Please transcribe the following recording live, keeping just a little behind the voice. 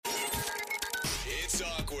It's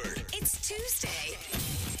awkward. It's Tuesday.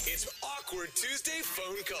 It's Awkward Tuesday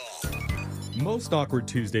phone call. Most awkward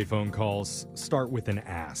Tuesday phone calls start with an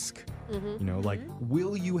ask. Like,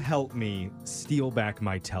 will you help me steal back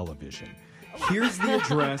my television? Here's the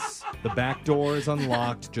address. The back door is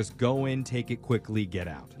unlocked. Just go in, take it quickly, get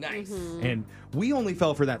out. Nice. And we only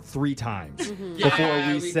fell for that 3 times before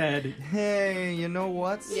we said, hey, you know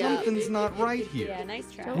what? Something's not right here. Yeah,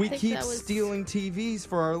 nice try. We keep stealing TVs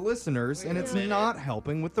for our listeners, and it's not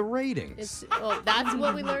helping with the ratings. That's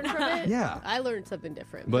what we learned from it? Yeah. I learned something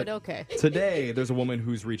different, but okay. Today, there's a woman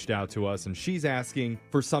who's reached out to us, and she's asking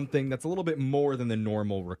for something that's a little bit more than the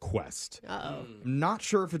normal request. Uh-oh. I'm not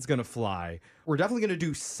sure if it's going to fly. We're definitely going to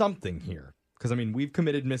do something here. Because, we've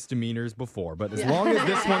committed misdemeanors before, but as long as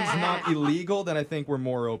this one's not illegal, then I think we're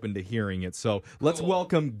more open to hearing it. So let's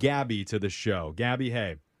welcome Gabby to the show. Gabby,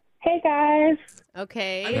 hey. Hey, guys.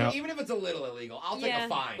 Okay. I mean, even if it's a little illegal, I'll take a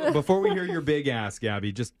fine. Before we hear your big ask,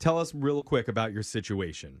 Gabby, just tell us real quick about your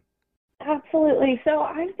situation. Absolutely. So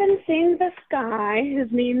I've been seeing this guy. His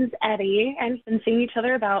name's Eddie, and we've been seeing each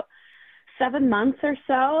other about 7 months or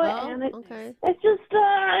so. And it's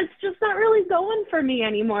just not really going for me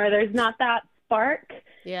anymore. There's not that spark.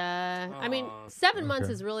 Yeah. 7 months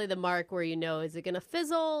is really the mark where is it going to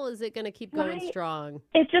fizzle? Is it going to keep going strong?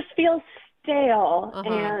 It just feels stale,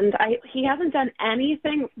 and he hasn't done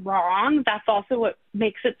anything wrong. That's also what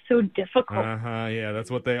makes it so difficult. Yeah, that's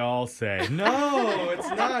what they all say. No, it's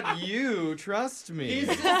not you. Trust me.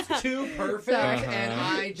 He's just too perfect, and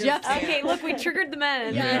I just can't. Okay, look, we triggered the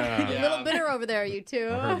men. Yeah. A little bitter over there, you two.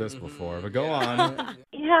 I've heard this before, but go on.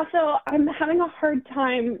 Yeah, so I'm having a hard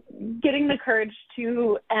time getting the courage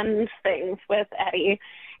to end things with Eddie.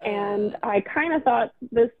 And I kind of thought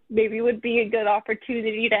this maybe would be a good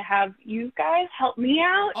opportunity to have you guys help me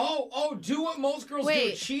out. Oh, do what most girls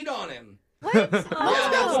do. Cheat on him. What? Most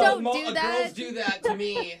girls don't do that. Girls do that to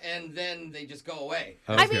me, and then they just go away.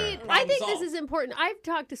 Okay. I think this is important. I've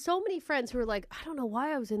talked to so many friends who are like, I don't know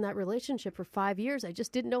why I was in that relationship for 5 years. I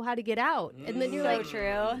just didn't know how to get out. And then you're like,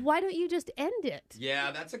 true. Why don't you just end it? Yeah,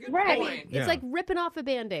 that's a good Right. point. It's like ripping off a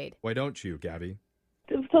Band-Aid. Why don't you, Gabby?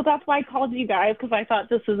 So that's why I called you guys, because I thought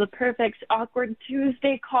this was a perfect Awkward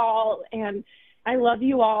Tuesday call, and I love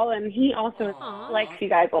you all, and he also likes you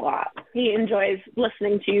guys a lot. He enjoys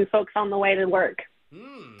listening to you folks on the way to work.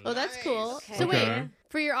 Oh, that's cool. Okay. So wait,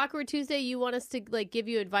 for your Awkward Tuesday, you want us to give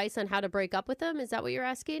you advice on how to break up with them? Is that what you're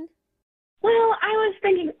asking? Well, I was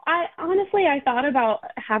thinking, I thought about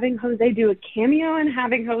having Jose do a cameo and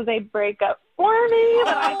having Jose break up for me.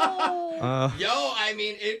 But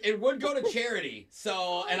it would go to charity.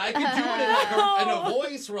 So, and I could do it in a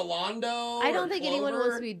voice, Rolando. I don't think anyone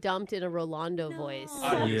wants to be dumped in a Rolando voice.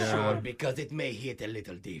 Are you sure? Because it may hit a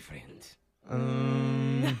little different.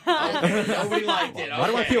 Nobody liked it. Why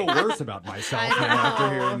do I feel worse about myself now after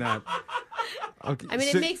hearing that? Okay,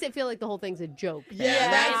 it makes it feel like the whole thing's a joke. That's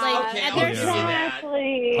okay. I'll see that.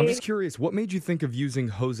 exactly. I'm just curious, what made you think of using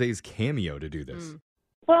Jose's cameo to do this?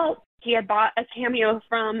 Well, he had bought a cameo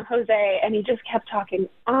from Jose, and he just kept talking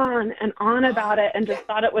on and on about it and just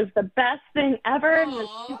thought it was the best thing ever and was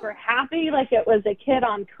super happy, like it was a kid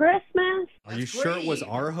on Christmas. Are you sure it was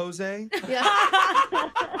our Jose? Yeah.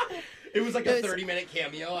 It was like a 30-minute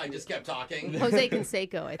cameo. I just kept talking. Jose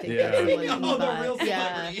Canseco, I think. Yeah. That's the one the real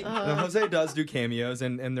celebrity. Now, Jose does do cameos,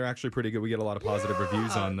 and they're actually pretty good. We get a lot of positive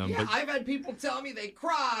reviews on them. Yeah, But I've had people tell me they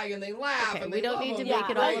cry and they laugh and we they don't love need to them. make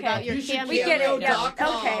it all about your cameo. We get it. Yeah.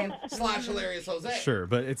 /hilarious Jose. sure,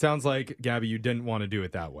 but it sounds like, Gabby, you didn't want to do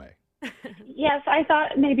it that way. Yes, I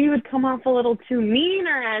thought maybe it would come off a little too mean,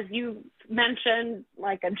 or as you mentioned,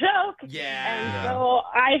 like a joke. Yeah. And so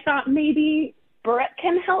I thought maybe Brooke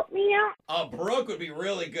can help me out. Brooke would be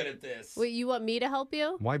really good at this. Wait, you want me to help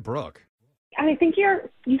you? Why Brooke? I think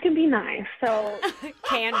you can be nice, so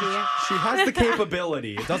Can be. She has the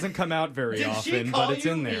capability. It doesn't come out very Did often, she call but it's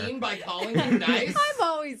you in there. mean by calling you nice? I'm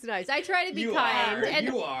always nice. I try to be You kind. are.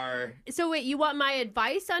 You are. So wait, you want my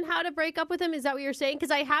advice on how to break up with him? Is that what you're saying?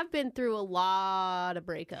 Because I have been through a lot of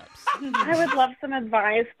breakups. I would love some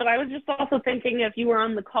advice. But I was just also thinking if you were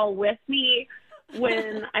on the call with me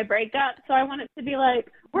when I break up, so I want it to be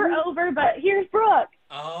like, we're over, but here's Brooke.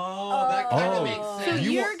 Oh, that kind of makes So sense.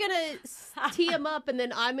 you're going to tee him up and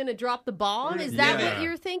then I'm going to drop the bomb? Is that what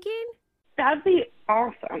you're thinking? That'd be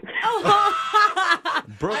awesome.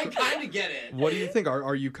 Brooke, I kind of get it. what do you think?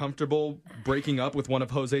 Are you comfortable breaking up with one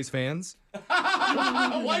of Jose's fans?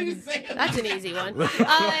 Why do you say that? That's an easy one.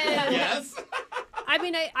 Yes. I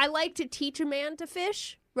mean, I like to teach a man to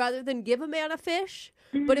fish rather than give a man a fish.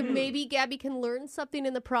 but if maybe Gabby can learn something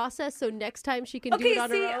in the process, so next time she can do it on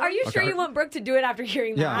her own. Are you sure you want Brooke to do it after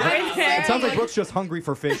hearing that? Yeah. It sounds like Brooke's just hungry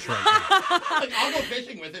for fish right now. Like, I'll go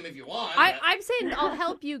fishing with him if you want. I'm saying I'll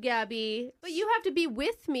help you, Gabby, but you have to be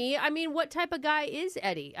with me. I mean, what type of guy is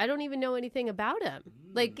Eddie? I don't even know anything about him.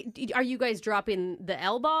 Like, are you guys dropping the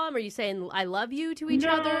L-bomb? Are you saying I love you to each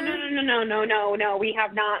other? No. We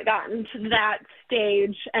have not gotten to that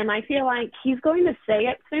stage, and I feel like he's going to say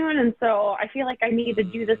it soon, and so I feel like I need to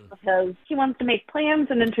do this because he wants to make plans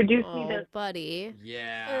and introduce me to buddy.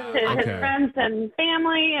 Yeah. his friends and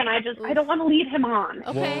family, and I don't want to lead him on.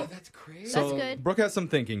 Okay. Well, that's crazy. So That's good. Brooke has some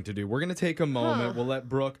thinking to do. We're going to take a moment. We'll let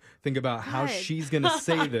Brooke think about how God. she's going to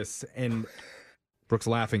say this. And Brooke's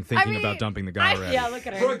laughing, thinking about dumping the guy already. Yeah, look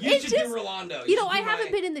at her. Brooke, you It should just- do Rolando. You know, I haven't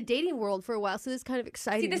been in the dating world for a while, so this is kind of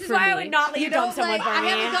exciting. See, this is for why me. I would not let you dump someone like, for I me.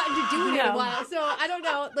 haven't gotten to do it in No. a while, so I don't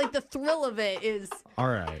know. Like the thrill of it is. All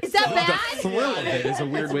right. Is that bad? The thrill of it is a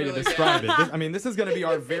weird way to really describe it. This is going to be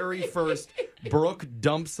our very first Brooke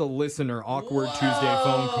dumps a listener awkward Tuesday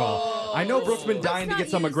phone call. I know Brooke's been dying to not get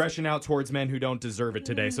some use- aggression out towards men who don't deserve it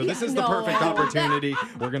today. So this is the no. perfect opportunity.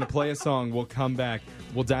 We're going to play a song. We'll come back.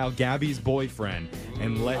 We'll dial Gabby's boyfriend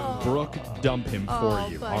and let Brooke dump him for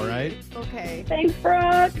you. buddy. All right? Okay. Thanks, Brooke.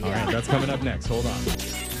 All right. That's coming up next. Hold on.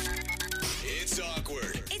 It's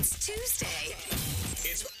awkward. It's Tuesday.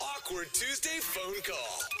 It's Awkward Tuesday phone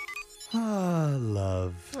call. Ah,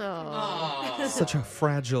 love. Oh. Such a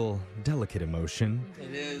fragile, delicate emotion.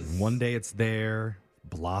 It is. One day it's there,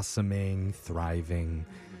 blossoming, thriving.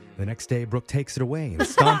 The next day, Brooke takes it away and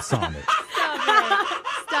stomps on it.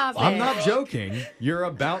 Stop it. I'm not joking. You're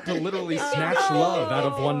about to literally snatch love out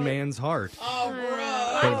of one man's heart. Oh, bro.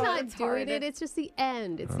 I'm not doing it. It's just the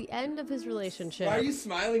end. It's the end of his relationship. Why are you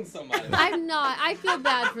smiling so much? I'm not. I feel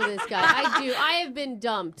bad for this guy. I do. I have been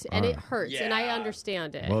dumped, and it hurts, and I Yeah.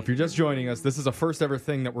 understand it. Well, if you're just joining us, this is a first ever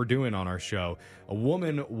thing that we're doing on our show. A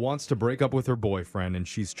woman wants to break up with her boyfriend, and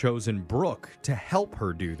she's chosen Brooke to help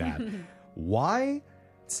her do that. Why?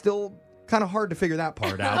 It's still kind of hard to figure that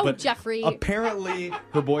part out. Oh, but Jeffrey. Apparently,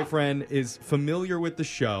 her boyfriend is familiar with the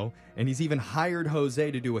show, and he's even hired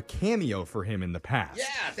Jose to do a cameo for him in the past. Yeah,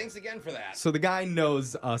 thanks again for that. So the guy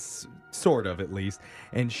knows us, sort of at least,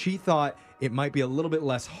 and she thought it might be a little bit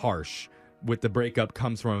less harsh with the breakup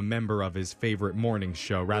comes from a member of his favorite morning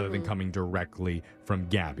show rather than coming directly from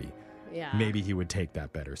Gabby. Yeah. Maybe he would take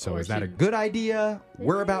that better. So Or is that she- a good idea?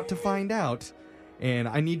 We're about to find out. And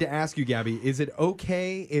I need to ask you, Gabby, is it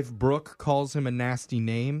okay if Brooke calls him a nasty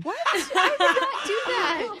name? do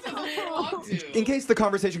that. Wrong to. In case the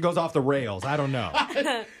conversation goes off the rails, I don't know.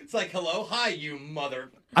 It's like, hello, hi, you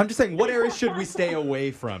mother. I'm just saying, what areas should we stay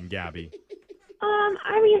away from, Gabby?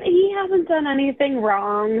 I mean, he hasn't done anything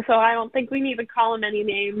wrong, so I don't think we need to call him any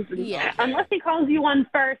names. Yeah. Unless he calls you one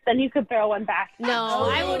first, then you could throw one back. No,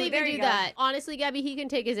 I won't even there do you go. that. Honestly, Gabby, he can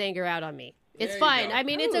take his anger out on me. It's There you fine. go. I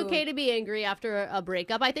mean, it's Ooh. okay to be angry after a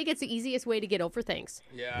breakup. I think it's the easiest way to get over things.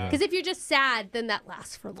 Yeah. Because if you're just sad, then that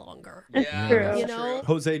lasts for longer. Yeah, true. that's You know?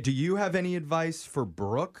 Jose, do you have any advice for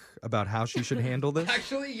Brooke about how she should handle this?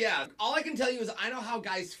 Actually, yeah. All I can tell you is I know how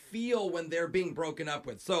guys feel when they're being broken up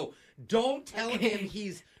with. So don't tell him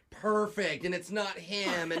he's perfect and it's not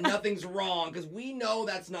him and nothing's wrong, because we know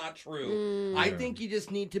that's not true. I think you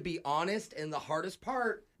just need to be honest, and the hardest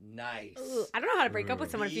part, nice. I don't know how to break up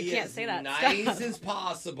with someone if you Be can't as say that nice stuff. as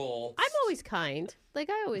possible. I'm always kind. Like,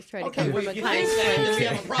 I always try to Okay, come well, from if a you kind think that, then place. we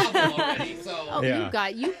have a problem already. So Oh, Yeah.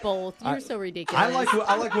 you both. You're so ridiculous.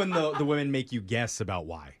 I like when the women make you guess about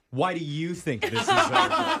why. Why do you think this is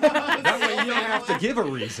that way you don't have to give a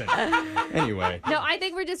reason. Anyway. No, I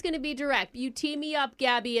think we're just going to be direct. You tee me up,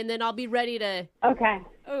 Gabby, and then I'll be ready to Okay.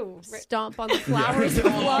 Oh, stomp on the flowers of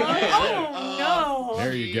love. no.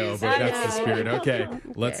 There you go, but that's the spirit. Okay,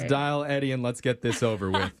 let's dial Eddie and let's get this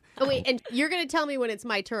over with. Oh, wait, and you're going to tell me when it's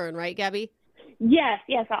my turn, right, Gabby? Yes,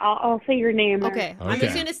 I'll say your name. Okay. I'm Okay.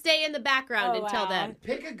 just going to stay in the background Oh, until wow. then.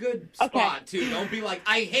 pick a good spot, too. Don't be like,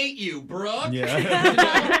 I hate you, Brooke. Yeah.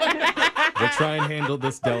 We'll try and handle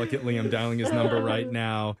this delicately. I'm dialing his number right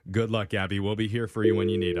now. Good luck, Gabby. We'll be here for you when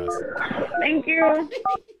you need us. Thank you.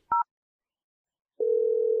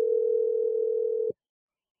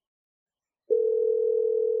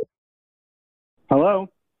 Hello.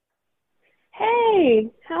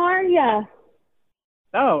 Hey, how are ya?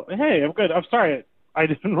 Oh, hey, I'm good. I'm sorry. I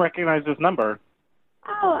didn't recognize this number.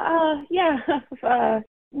 Oh, yeah.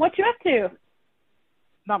 What you up to?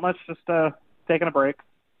 Not much, just taking a break.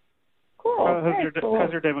 Cool. How's very cool.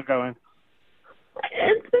 your day been going?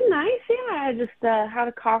 It's been nice, yeah. I just had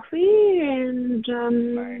a coffee and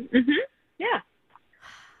yeah.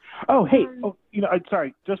 Oh, hey. I'm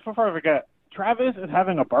sorry. Just before I forget, Travis is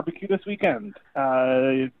having a barbecue this weekend.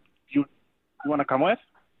 You want to come with?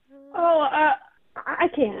 Oh, I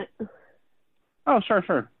can't. Oh,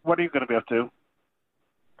 sure. What are you going to be up to?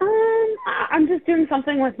 I'm just doing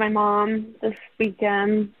something with my mom this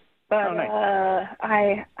weekend, but Oh,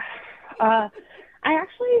 nice. I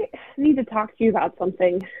actually need to talk to you about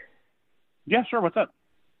something. Yeah, sure. What's up?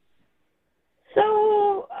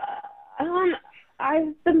 So,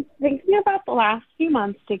 I've been thinking about the last few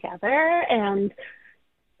months together and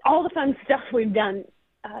all the fun stuff we've done.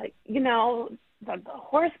 The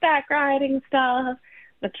horseback riding stuff,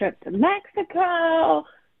 the trip to Mexico,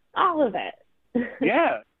 all of it.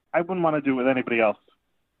 Yeah, I wouldn't want to do it with anybody else.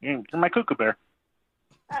 You're my cuckoo bear.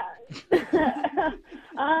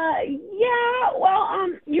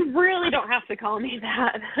 You really don't have to call me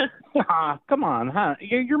that. Come on, huh?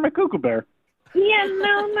 You're my cuckoo bear. Yeah,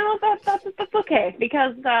 no, that's okay,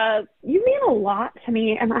 because you mean a lot to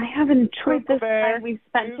me, and I have enjoyed this time we've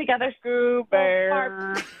spent together. Cuckoo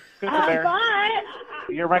bear. Cuckoo bear.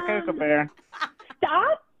 But You're my cuckoo bear.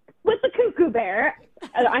 stop with the cuckoo bear.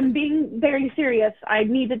 I'm being very serious. I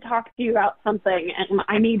need to talk to you about something, and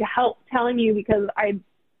I need help telling you because I've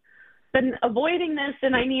been avoiding this,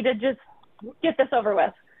 and I need to just get this over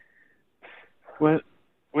with. What?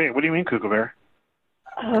 Wait, what do you mean, cuckoo bear?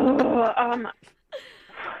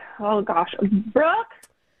 Oh gosh, Brooke.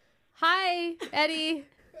 Hi, Eddie.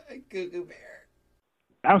 Cuckoo bear.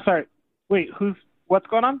 I'm sorry. Wait, what's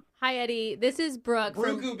going on? Hi, Eddie. This is Brooke.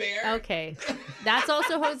 Cuckoo bear. Okay. That's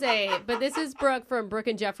also Jose, but this is Brooke from Brooke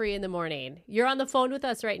and Jeffrey in the Morning. You're on the phone with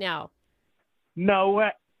us right now. No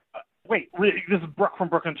way. Wait, this is Brooke from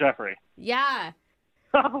Brooke and Jeffrey. Yeah.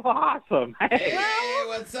 Oh, awesome. Hey,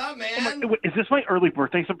 what's up, man? Wait, is this my early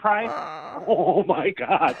birthday surprise? Oh, my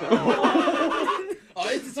God. Oh,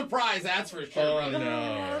 it's a surprise, that's for sure. Oh, brother.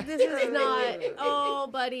 no. This is not. Oh,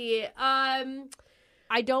 buddy.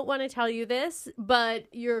 I don't want to tell you this,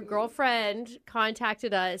 but your girlfriend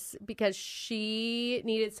contacted us because she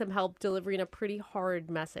needed some help delivering a pretty hard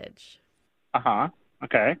message. Uh-huh.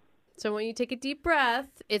 Okay. So when you take a deep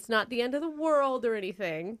breath, it's not the end of the world or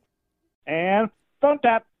anything. And phone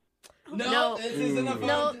tap. No. This isn't a phone.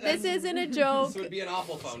 No, this isn't a joke. This would be an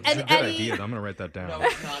awful phone. And Good Eddie- idea. I'm going to write that down. No,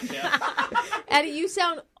 it's not, Jeff. Eddie,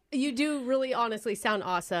 you do really honestly sound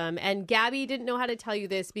awesome. And Gabby didn't know how to tell you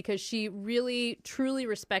this because she really, truly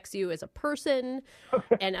respects you as a person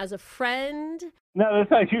and as a friend. No,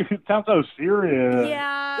 it sounds so serious.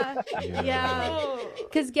 Yeah.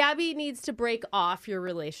 Because Gabby needs to break off your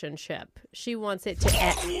relationship. She wants it to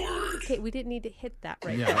end. Okay, we didn't need to hit that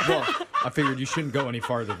right Yeah, now. well, I figured you shouldn't go any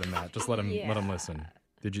farther than that. Just let him listen.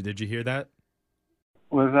 Did you hear that?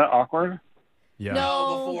 Was that awkward? Yeah.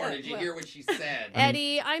 No. Before, did you hear what she said?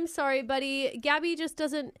 Eddie, I'm sorry, buddy. Gabby just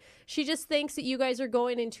doesn't, she just thinks that you guys are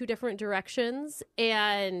going in two different directions.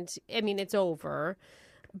 And, I mean, it's over.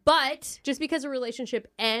 But just because a relationship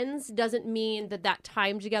ends doesn't mean that that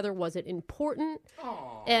time together wasn't important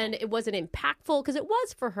and it wasn't impactful, because it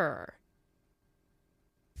was for her.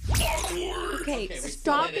 Okay,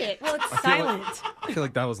 stop it. Well, it's silent. I feel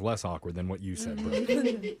like that was less awkward than what you said, bro.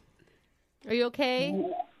 Are you okay?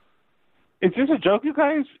 Is this a joke, you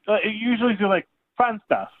guys? You usually do, like, fun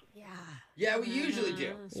stuff. Yeah, we usually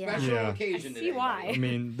do. Special Yeah. occasion. See why. I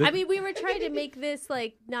mean, We were trying to make this,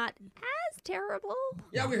 like, not as terrible.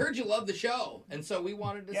 Yeah, we heard you love the show, and so we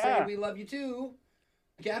wanted to say we love you too.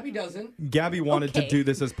 Gabby doesn't. Gabby wanted to Okay. do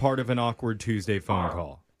this as part of an awkward Tuesday phone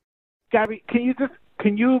call. Gabby, can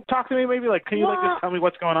you talk to me maybe? Like, can you just tell me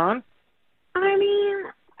what's going on? I mean,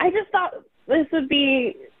 I just thought this would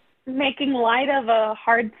be making light of a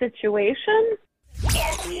hard situation.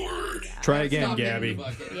 Try again, Stop hitting Gabby. the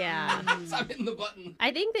bucket. Yeah. Stop hitting the button.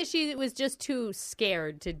 I think that she was just too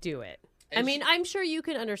scared to do it. I mean, I'm sure you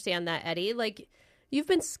can understand that, Eddie. Like, you've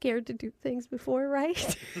been scared to do things before,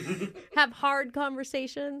 right? Have hard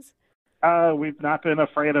conversations. We've not been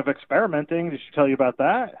afraid of experimenting. Did she tell you about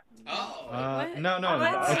that? Oh. No.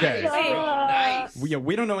 What? Okay. Wait. Nice.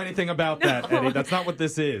 We don't know anything about that, Eddie. That's not what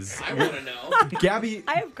this is. I want to know. Gabby,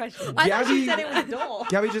 I have questions. I thought Gabby, she said it was dull.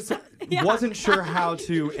 Gabby just wasn't sure how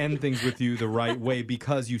to end things with you the right way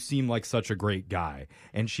because you seem like such a great guy.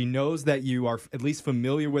 And she knows that you are at least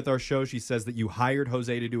familiar with our show. She says that you hired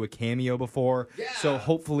Jose to do a cameo before. Yeah. So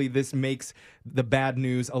hopefully this makes the bad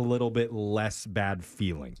news a little bit less bad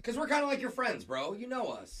feeling. Because we're kind of like your friends, bro. You know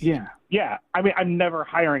us. Yeah. Yeah. I mean, I'm never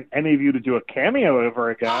hiring any of you to do a cameo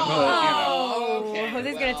ever again. Oh, okay.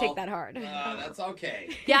 Jose's going to take that hard. That's okay.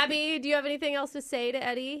 Gabby, do you have anything else to say to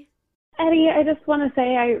Eddie? Eddie, I just want to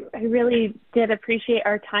say I really did appreciate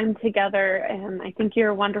our time together, and I think you're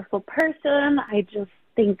a wonderful person. I just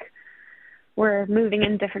think we're moving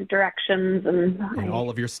in different directions, and all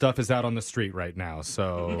of your stuff is out on the street right now,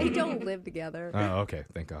 so... They don't live together. Oh, okay.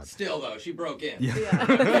 Thank God. Still, though, she broke in. Yeah.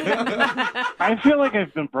 I feel like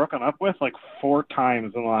I've been broken up with like 4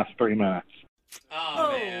 times in the last 3 minutes.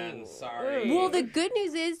 Oh, man. Sorry. Well, the good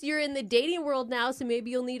news is you're in the dating world now, so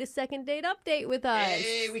maybe you'll need a second date update with us.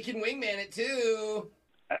 Hey, we can wingman it, too.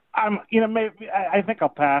 Maybe I think I'll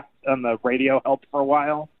pass on the radio help for a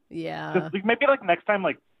while. Yeah. Just maybe next time,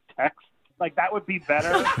 text. That would be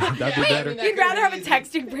better. That'd be better. You'd rather have a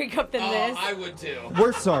texting breakup than this. I would, too.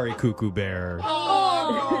 We're sorry, Cuckoo Bear.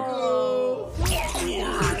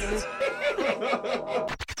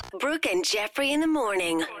 Brooke and Jeffrey in the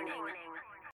morning.